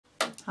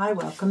Hi,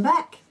 welcome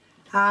back.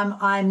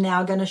 I'm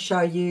now going to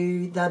show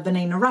you the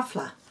Bernina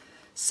Ruffler.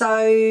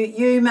 So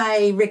you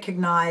may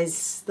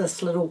recognise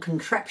this little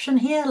contraption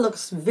here. It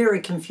looks very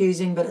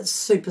confusing, but it's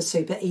super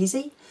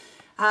easy.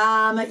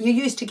 You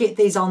used to get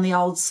these on the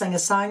old Singer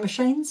sewing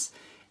machines,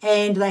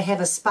 and they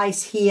have a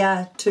space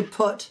here to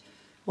put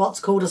what's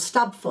called a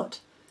stub foot.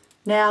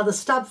 Now the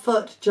stub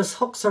foot just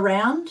hooks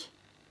around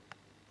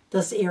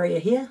this area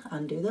here,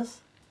 undo this,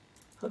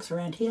 hooks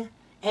around here,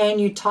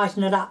 and you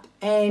tighten it up,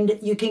 and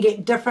you can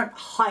get different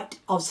height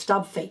of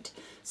stub feet.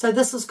 So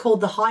this is called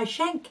the high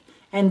shank,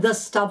 and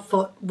this stub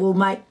foot will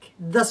make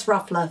this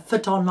ruffler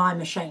fit on my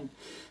machine.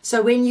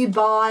 So when you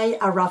buy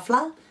a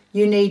ruffler,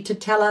 you need to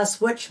tell us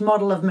which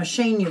model of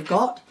machine you've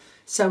got,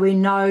 so we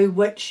know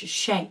which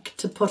shank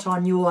to put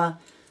on your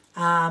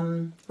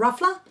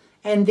ruffler,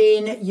 and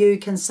then you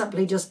can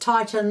simply just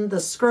tighten the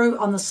screw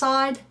on the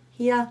side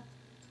here,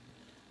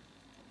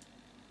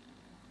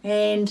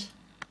 and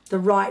the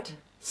right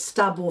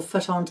stub will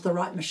fit onto the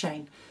right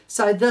machine.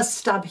 So this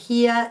stub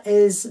here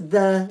is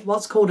the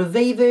what's called a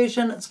V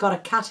version. It's got a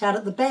cutout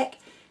at the back,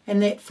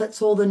 and that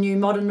fits all the new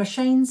modern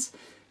machines.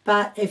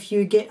 But if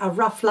you get a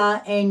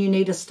ruffler and you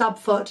need a stub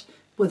foot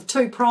with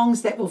 2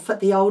 prongs, that will fit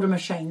the older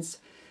machines.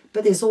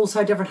 But there's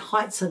also different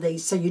heights of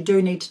these, so you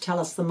do need to tell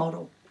us the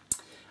model.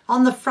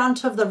 On the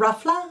front of the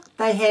ruffler,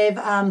 they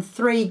have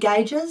 3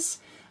 gauges.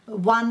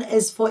 One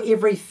is for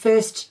every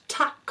first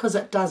tuck, because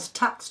it does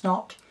tucks,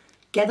 not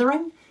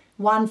gathering.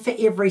 One for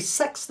every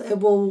 6th, it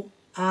will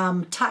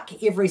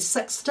tuck every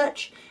 6th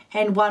stitch,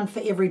 and one for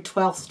every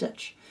 12th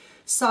stitch.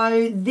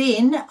 So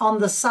then on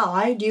the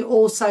side you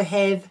also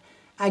have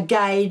a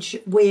gauge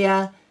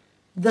where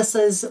this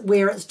is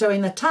where it's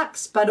doing the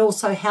tucks, but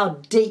also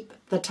how deep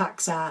the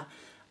tucks are.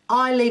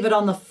 I leave it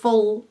on the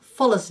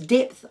fullest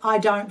depth. I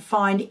don't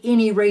find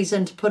any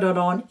reason to put it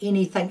on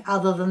anything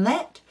other than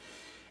that.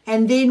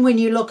 And then when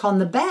you look on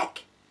the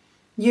back,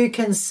 you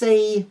can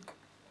see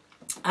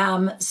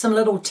some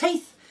little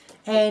teeth,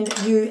 and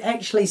you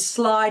actually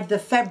slide the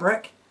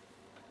fabric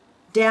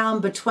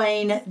down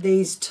between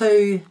these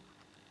 2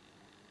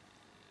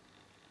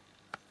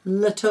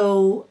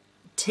 little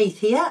teeth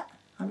here.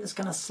 I'm just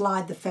going to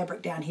slide the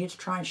fabric down here to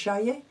try and show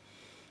you.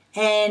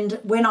 And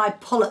when I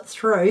pull it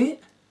through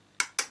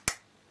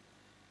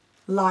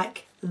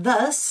like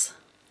this,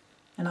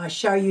 and I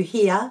show you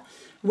here,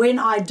 when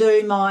I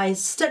do my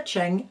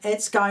stitching,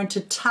 it's going to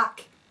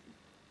tuck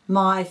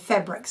my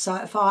fabric. So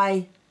if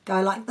I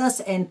go like this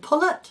and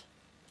pull it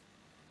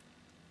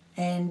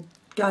and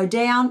go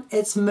down,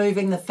 it's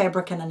moving the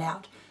fabric in and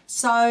out.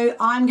 So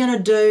I'm going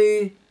to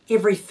do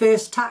every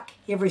first tuck,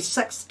 every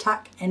 6th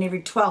tuck, and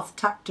every 12th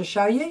tuck to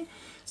show you.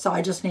 So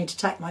I just need to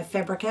take my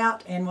fabric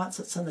out, and once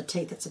it's in the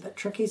teeth it's a bit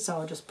tricky, so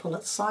I'll just pull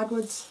it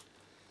sideways.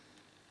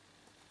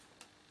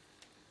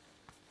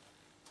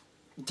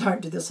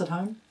 Don't do this at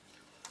home.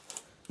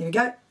 There we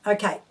go.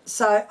 Okay,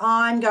 so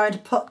I'm going to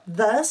put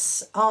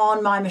this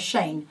on my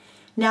machine.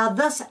 Now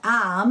this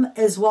arm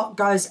is what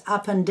goes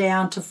up and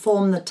down to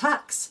form the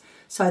tucks.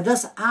 So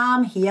this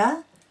arm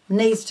here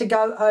needs to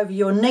go over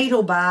your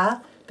needle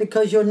bar,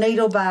 because your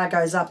needle bar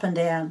goes up and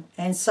down.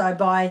 And so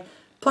by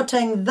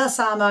putting this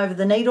arm over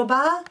the needle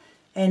bar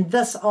and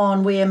this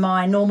on where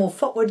my normal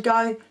foot would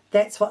go,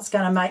 that's what's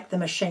going to make the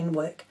machine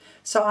work.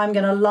 So I'm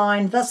going to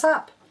line this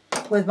up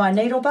with my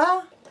needle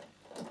bar.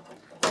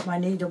 Put my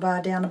needle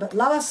bar down a bit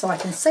lower so I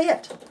can see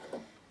it.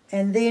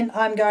 And then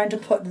I'm going to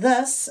put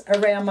this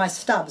around my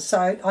stub.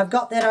 So I've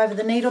got that over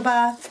the needle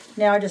bar.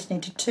 Now I just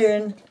need to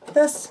turn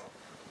this,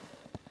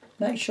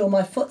 make sure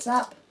my foot's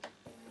up.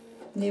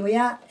 There we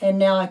are. And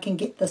now I can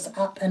get this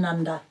up and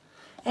under.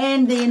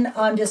 And then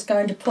I'm just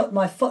going to put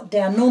my foot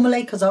down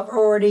normally, because I've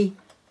already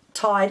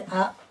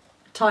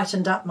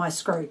tightened up my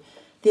screw.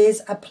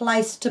 There's a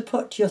place to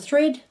put your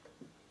thread.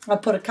 I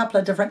put a couple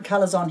of different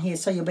colours on here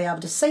so you'll be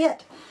able to see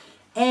it.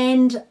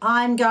 And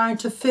I'm going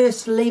to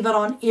first leave it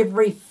on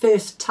every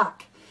first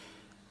tuck.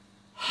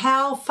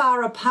 How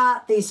far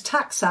apart these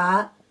tucks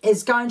are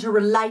is going to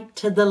relate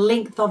to the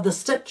length of the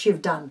stitch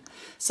you've done.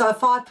 So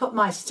if I put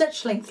my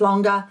stitch length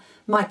longer,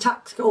 my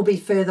tucks will be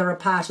further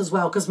apart as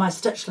well, because my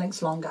stitch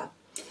length's longer.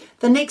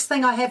 The next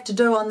thing I have to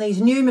do on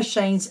these new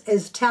machines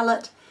is tell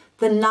it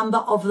the number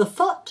of the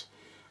foot.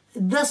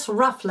 This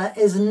ruffler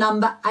is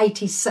number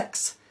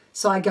 86.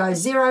 So I go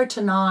 0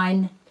 to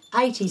 9,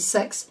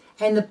 86,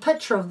 and the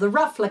picture of the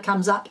ruffler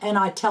comes up, and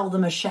I tell the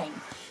machine.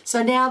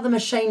 So now the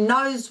machine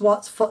knows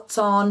what foot's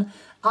on.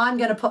 I'm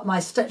going to put my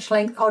stitch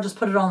length, I'll just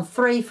put it on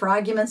 3 for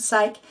argument's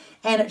sake,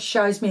 and it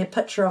shows me a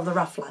picture of the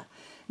ruffler.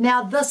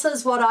 Now this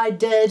is what I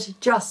did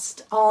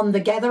just on the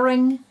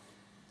gathering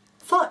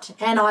foot,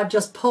 and I've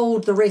just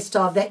pulled the rest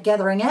of that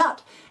gathering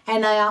out,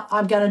 and now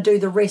I'm going to do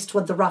the rest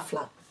with the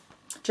ruffler,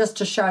 just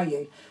to show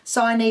you.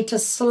 So I need to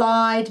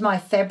slide my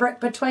fabric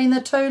between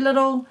the 2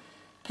 little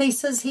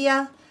pieces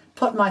here,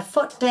 put my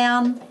foot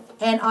down,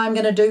 and I'm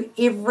going to do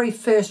every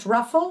first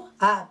ruffle.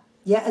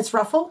 Yeah, it's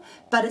ruffle,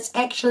 but it's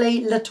actually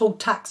little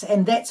tucks,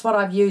 and that's what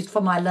I've used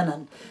for my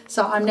linen.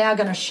 So I'm now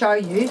going to show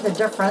you the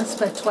difference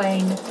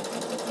between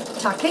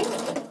tucking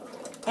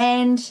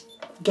and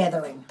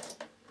gathering.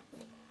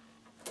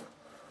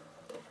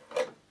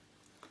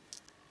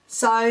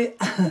 So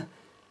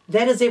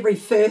that is every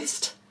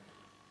first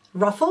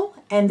ruffle,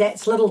 and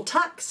that's little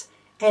tucks,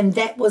 and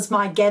that was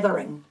my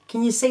gathering.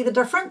 Can you see the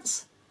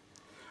difference?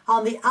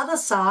 On the other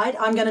side,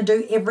 I'm going to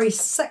do every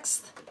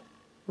 6th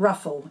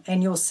ruffle,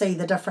 and you'll see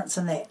the difference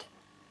in that.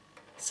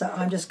 So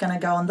I'm just going to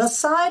go on this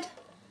side,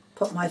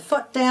 put my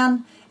foot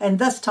down, and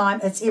this time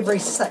it's every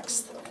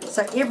 6th.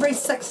 So every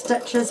 6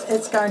 stitches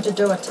it's going to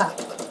do a tuck.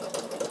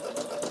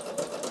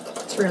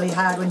 It's really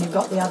hard when you've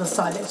got the other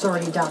side that's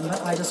already done,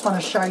 but I just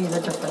want to show you the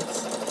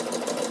difference.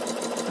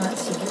 Alright,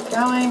 so keep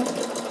going.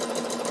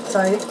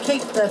 So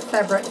keep the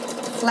fabric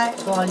flat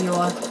while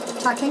you're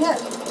tucking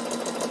it.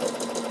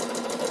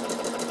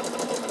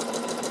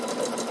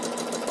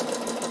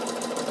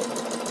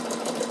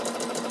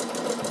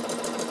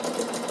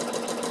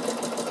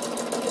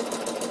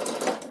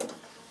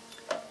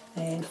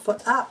 And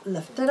foot up,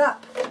 lift it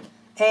up.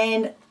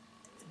 And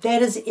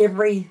that is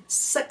every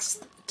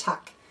 6th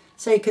tuck.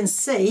 So you can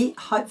see,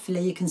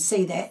 hopefully you can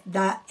see that,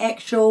 the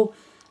actual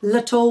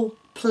little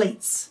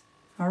pleats.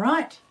 All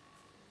right.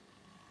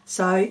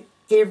 So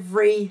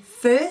every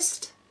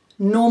first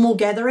normal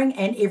gathering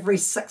and every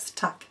 6th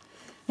tuck.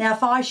 Now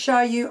if I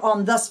show you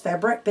on this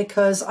fabric,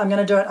 because I'm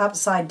going to do it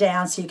upside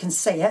down so you can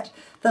see it,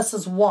 this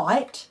is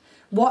white.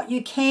 What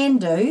you can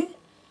do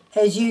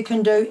is you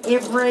can do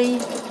every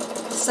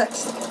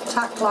 6th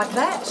tuck like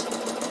that.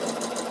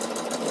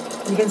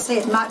 You can see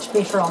it much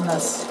better on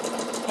this.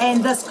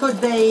 And this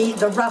could be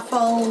the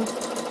ruffle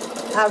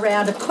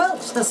around a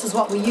quilt. This is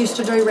what we used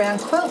to do around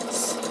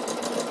quilts.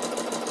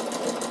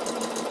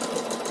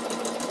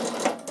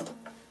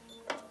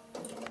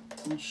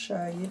 I'll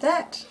show you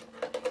that.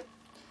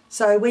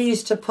 So we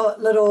used to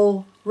put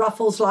little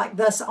ruffles like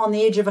this on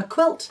the edge of a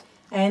quilt,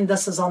 and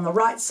this is on the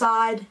right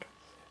side.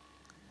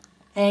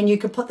 And you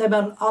could put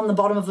them on the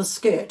bottom of a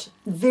skirt.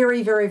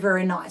 Very, very,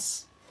 very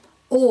nice.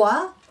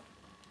 Or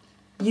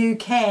you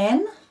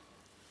can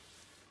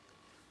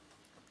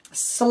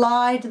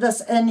slide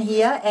this in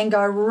here and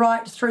go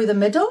right through the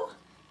middle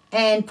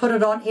and put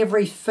it on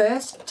every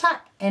first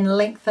tuck and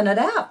lengthen it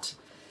out.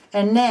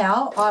 And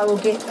now I will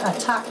get a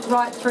tuck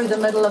right through the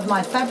middle of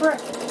my fabric,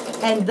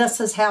 and this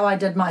is how I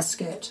did my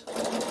skirt.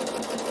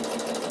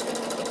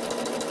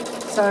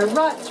 So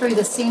right through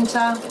the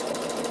center.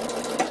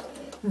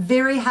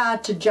 Very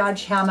hard to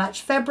judge how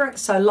much fabric,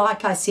 so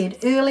like I said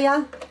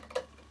earlier,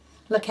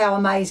 look how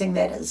amazing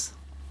that is.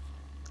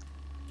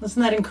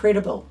 Isn't that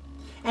incredible?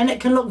 And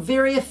it can look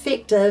very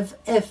effective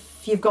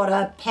if you've got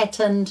a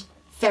patterned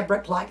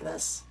fabric like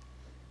this.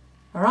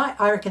 All right,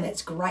 I reckon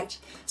that's great.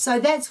 So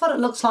that's what it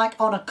looks like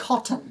on a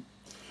cotton.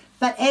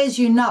 But as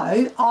you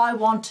know, I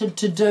wanted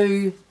to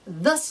do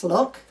this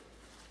look,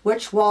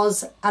 which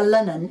was a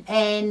linen.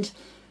 And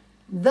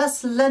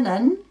this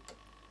linen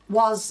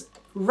was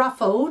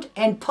ruffled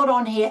and put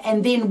on here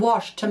and then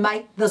washed to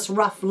make this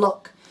rough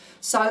look.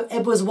 So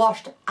it was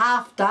washed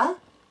after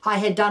I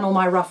had done all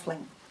my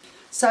ruffling.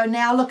 So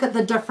now look at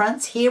the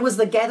difference. Here was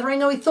the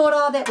gathering, and we thought,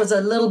 oh, that was a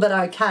little bit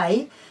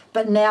okay.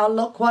 But now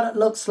look what it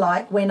looks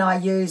like when I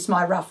use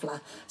my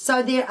ruffler.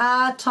 So there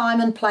are time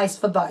and place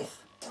for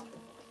both.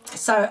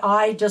 So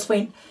I just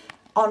went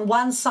on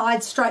one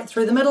side straight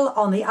through the middle.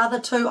 On the other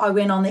two, I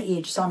went on the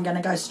edge. So I'm going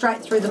to go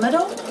straight through the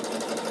middle.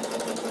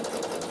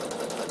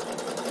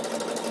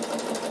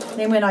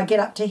 Then when I get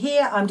up to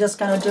here, I'm just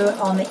going to do it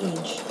on the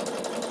edge.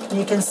 And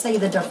you can see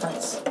the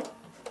difference.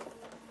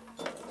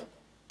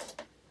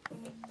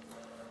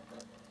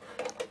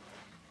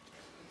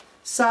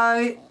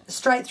 So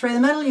straight through the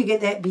middle, you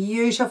get that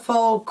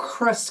beautiful,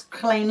 crisp,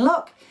 clean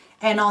look.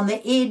 And on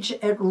the edge,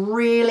 it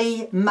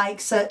really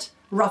makes it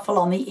ruffle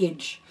on the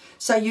edge.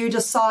 So you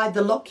decide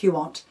the look you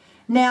want.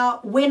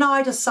 Now, when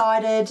I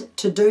decided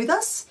to do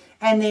this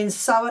and then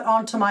sew it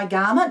onto my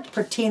garment,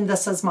 pretend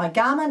this is my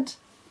garment,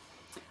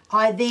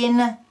 I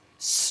then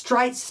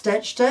straight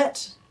stitched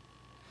it,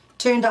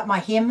 turned up my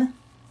hem,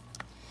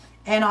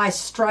 and I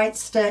straight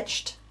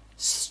stitched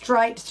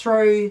straight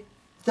through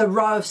the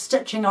row of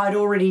stitching I'd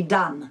already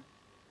done.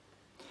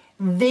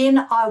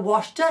 Then I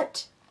washed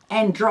it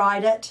and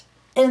dried it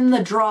in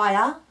the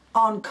dryer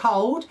on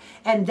cold,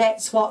 and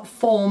that's what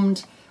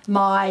formed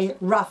my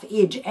rough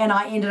edge. And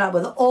I ended up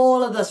with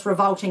all of this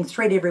revolting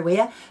thread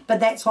everywhere, but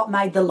that's what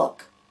made the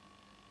look.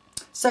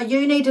 So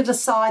you need to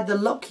decide the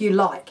look you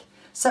like.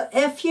 So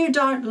if you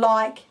don't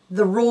like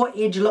the raw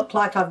edge look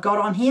like I've got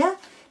on here,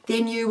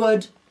 then you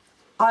would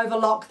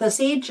overlock this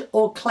edge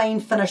or clean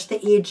finish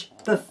the edge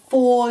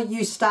before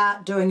you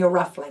start doing your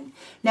ruffling.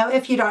 Now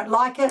if you don't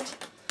like it,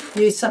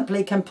 you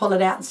simply can pull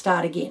it out and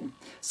start again.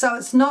 So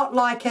it's not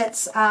like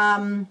it's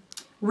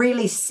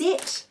really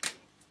set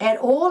at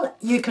all.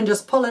 You can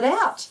just pull it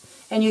out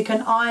and you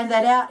can iron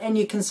that out and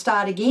you can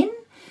start again,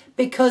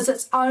 because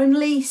it's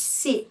only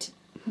set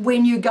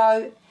when you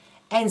go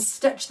and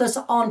stitch this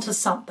onto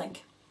something.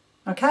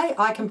 Okay,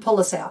 I can pull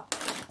this out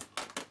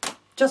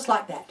just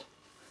like that.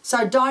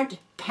 So don't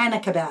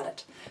panic about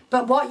it.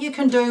 But what you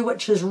can do,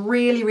 which is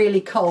really, really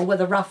cool with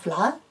a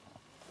ruffler,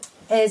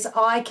 is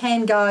I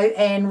can go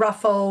and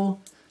ruffle,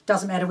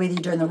 doesn't matter whether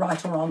you're doing the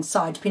right or wrong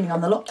side, depending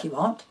on the look you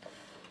want.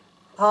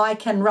 I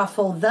can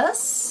ruffle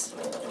this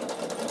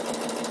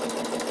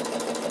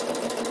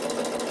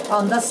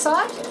on this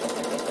side.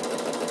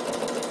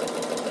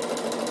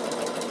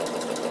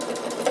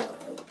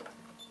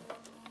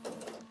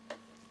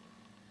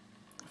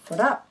 Foot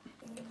up.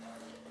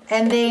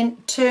 And then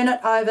turn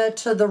it over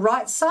to the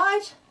right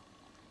side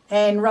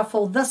and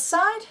ruffle this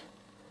side.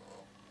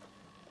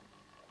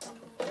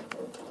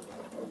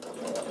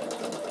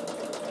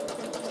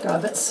 Go a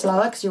bit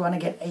slower because you want to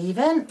get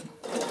even.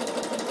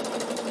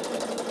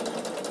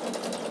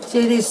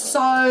 See, there's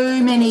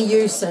so many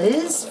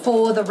uses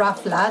for the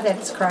ruffler that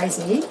it's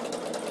crazy,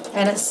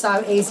 and it's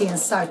so easy and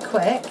so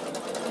quick.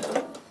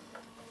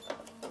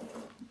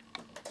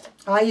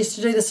 I used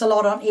to do this a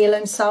lot on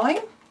heirloom sewing.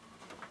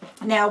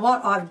 Now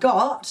what I've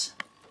got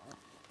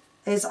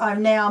is I've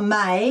now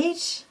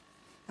made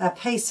a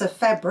piece of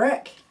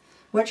fabric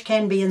which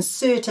can be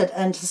inserted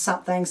into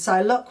something.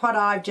 So look what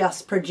I've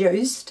just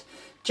produced,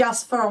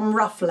 just from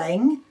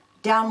ruffling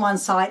down one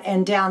side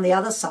and down the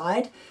other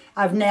side.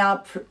 I've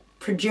now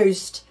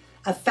produced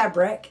a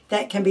fabric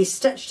that can be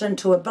stitched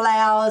into a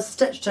blouse,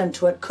 stitched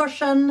into a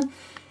cushion,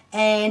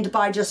 and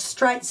by just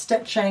straight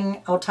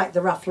stitching, I'll take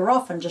the ruffler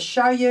off and just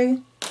show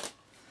you.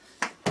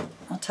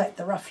 I'll take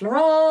the ruffler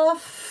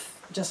off,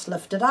 just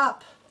lift it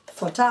up,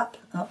 foot up,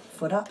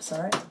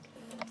 sorry.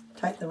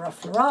 Take the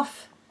ruffler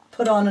off,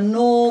 put on a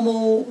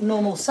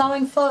normal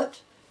sewing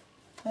foot.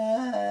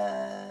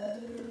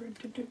 A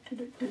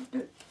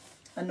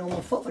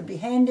normal foot would be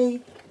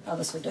handy. Oh,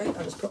 this will do.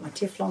 I'll just put my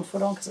Teflon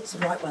foot on because it's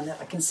the right one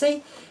that I can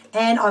see.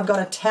 And I've got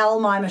to tell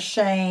my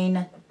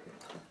machine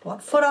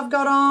what foot I've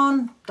got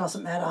on.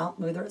 Doesn't matter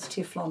whether it's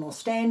Teflon or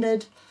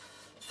standard.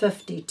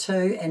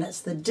 52, and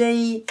it's the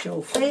D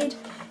dual feed.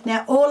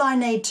 Now all I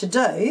need to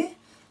do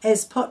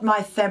is put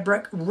my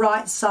fabric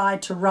right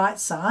side to right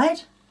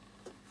side.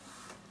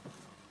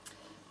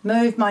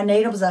 Move my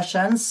needle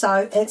position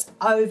so it's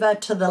over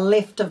to the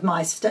left of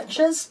my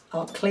stitches.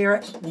 I'll clear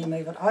it and then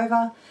move it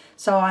over.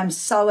 So I'm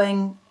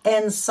sewing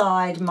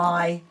inside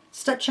my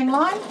stitching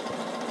line,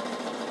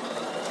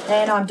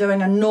 and I'm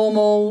doing a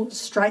normal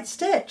straight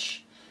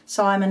stitch.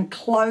 So I'm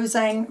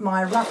enclosing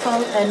my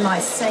ruffle in my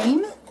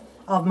seam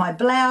of my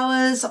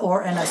blouse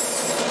or in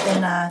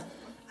a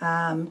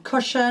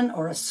cushion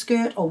or a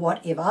skirt or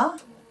whatever.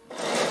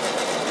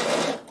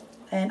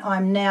 And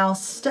I'm now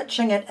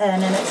stitching it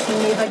in, and it's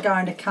never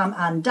going to come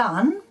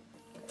undone.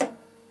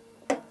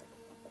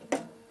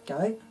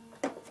 Go,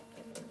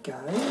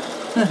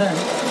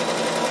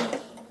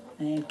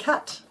 and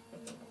cut.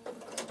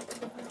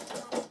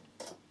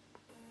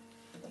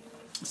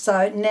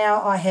 So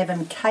now I have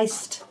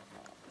encased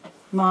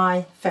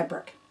my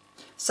fabric.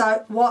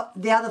 So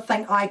the other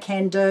thing I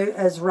can do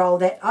is roll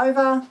that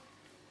over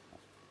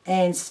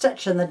and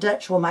stitch in the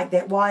ditch. Will make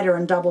that wider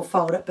and double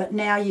fold it. But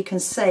now you can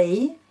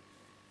see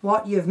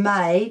what you've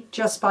made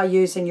just by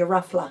using your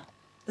ruffler.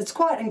 It's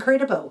quite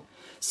incredible.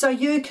 So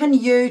you can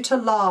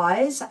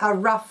utilize a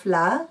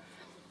ruffler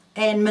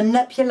and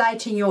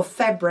manipulating your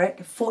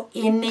fabric for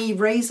any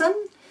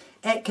reason.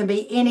 It can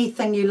be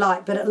anything you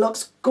like, but it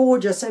looks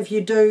gorgeous if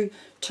you do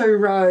 2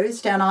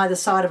 rows down either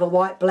side of a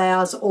white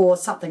blouse or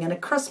something in a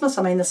Christmas.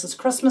 I mean, this is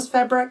Christmas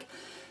fabric.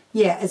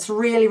 Yeah, it's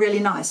really, really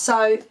nice.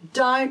 So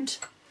don't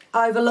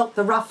overlook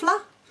the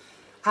ruffler.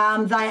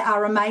 They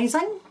are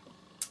amazing.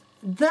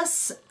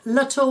 This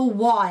little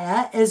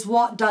wire is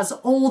what does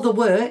all the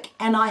work,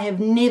 and I have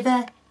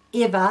never,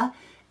 ever,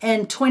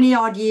 in 20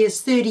 odd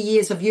years, 30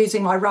 years of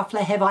using my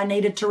ruffler, have I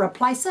needed to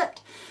replace it.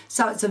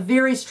 So it's a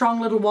very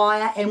strong little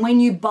wire, and when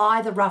you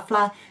buy the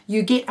ruffler,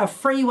 you get a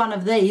free one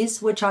of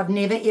these, which I've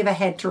never ever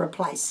had to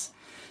replace.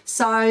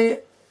 So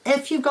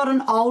if you've got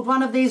an old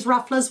one of these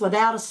rufflers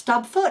without a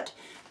stub foot,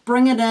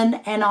 bring it in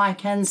and I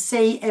can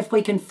see if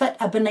we can fit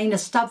a Bernina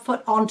stub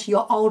foot onto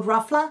your old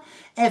ruffler.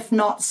 If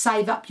not,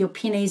 save up your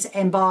pennies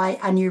and buy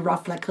a new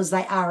ruffler because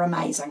they are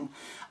amazing.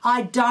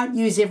 I don't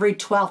use every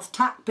 12th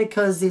tuck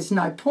because there's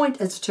no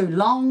point, it's too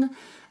long.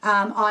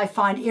 I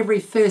find every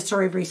 1st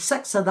or every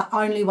 6th are the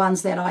only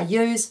ones that I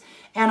use,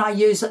 and I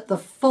use it the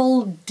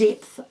full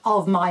depth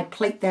of my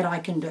pleat that I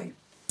can do.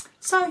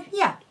 So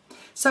yeah,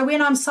 so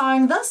when I'm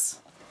sewing this,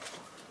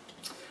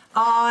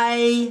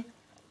 I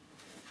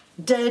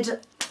did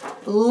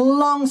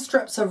long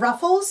strips of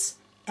ruffles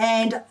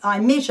and I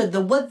measured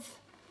the width,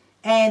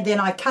 and then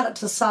I cut it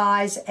to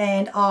size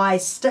and I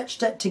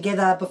stitched it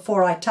together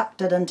before I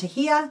tucked it into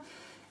here.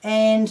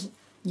 And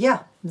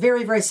yeah,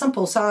 very, very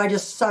simple. So I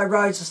just sew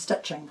rows of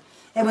stitching.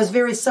 It was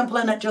very simple,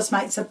 and it just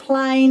makes a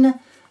plain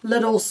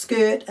little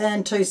skirt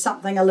into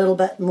something a little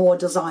bit more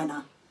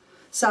designer.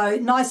 So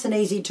nice and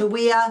easy to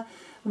wear.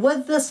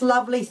 With this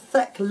lovely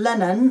thick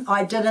linen,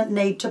 I didn't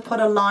need to put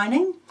a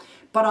lining,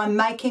 but I'm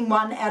making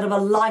one out of a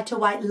lighter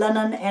weight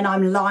linen, and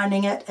I'm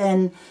lining it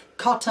in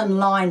cotton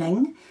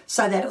lining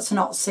so that it's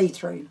not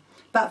see-through.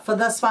 But for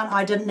this one,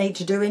 I didn't need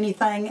to do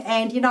anything.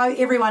 And you know,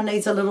 everyone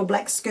needs a little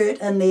black skirt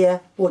in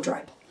their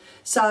wardrobe.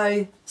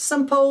 So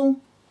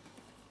simple,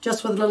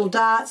 just with little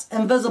darts,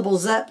 invisible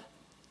zip,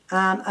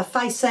 a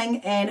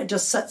facing, and it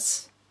just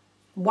sits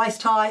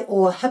waist high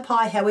or hip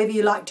high, however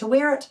you like to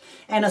wear it,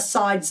 and a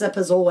side zip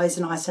is always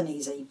nice and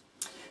easy.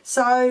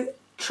 So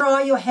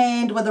try your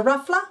hand with a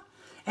ruffler,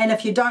 and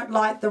if you don't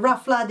like the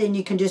ruffler, then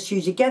you can just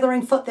use your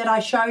gathering foot that I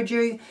showed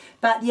you.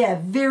 But yeah,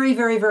 very,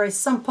 very, very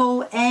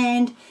simple,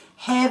 and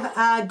have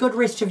a good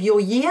rest of your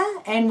year,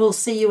 and we'll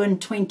see you in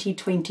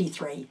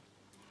 2023.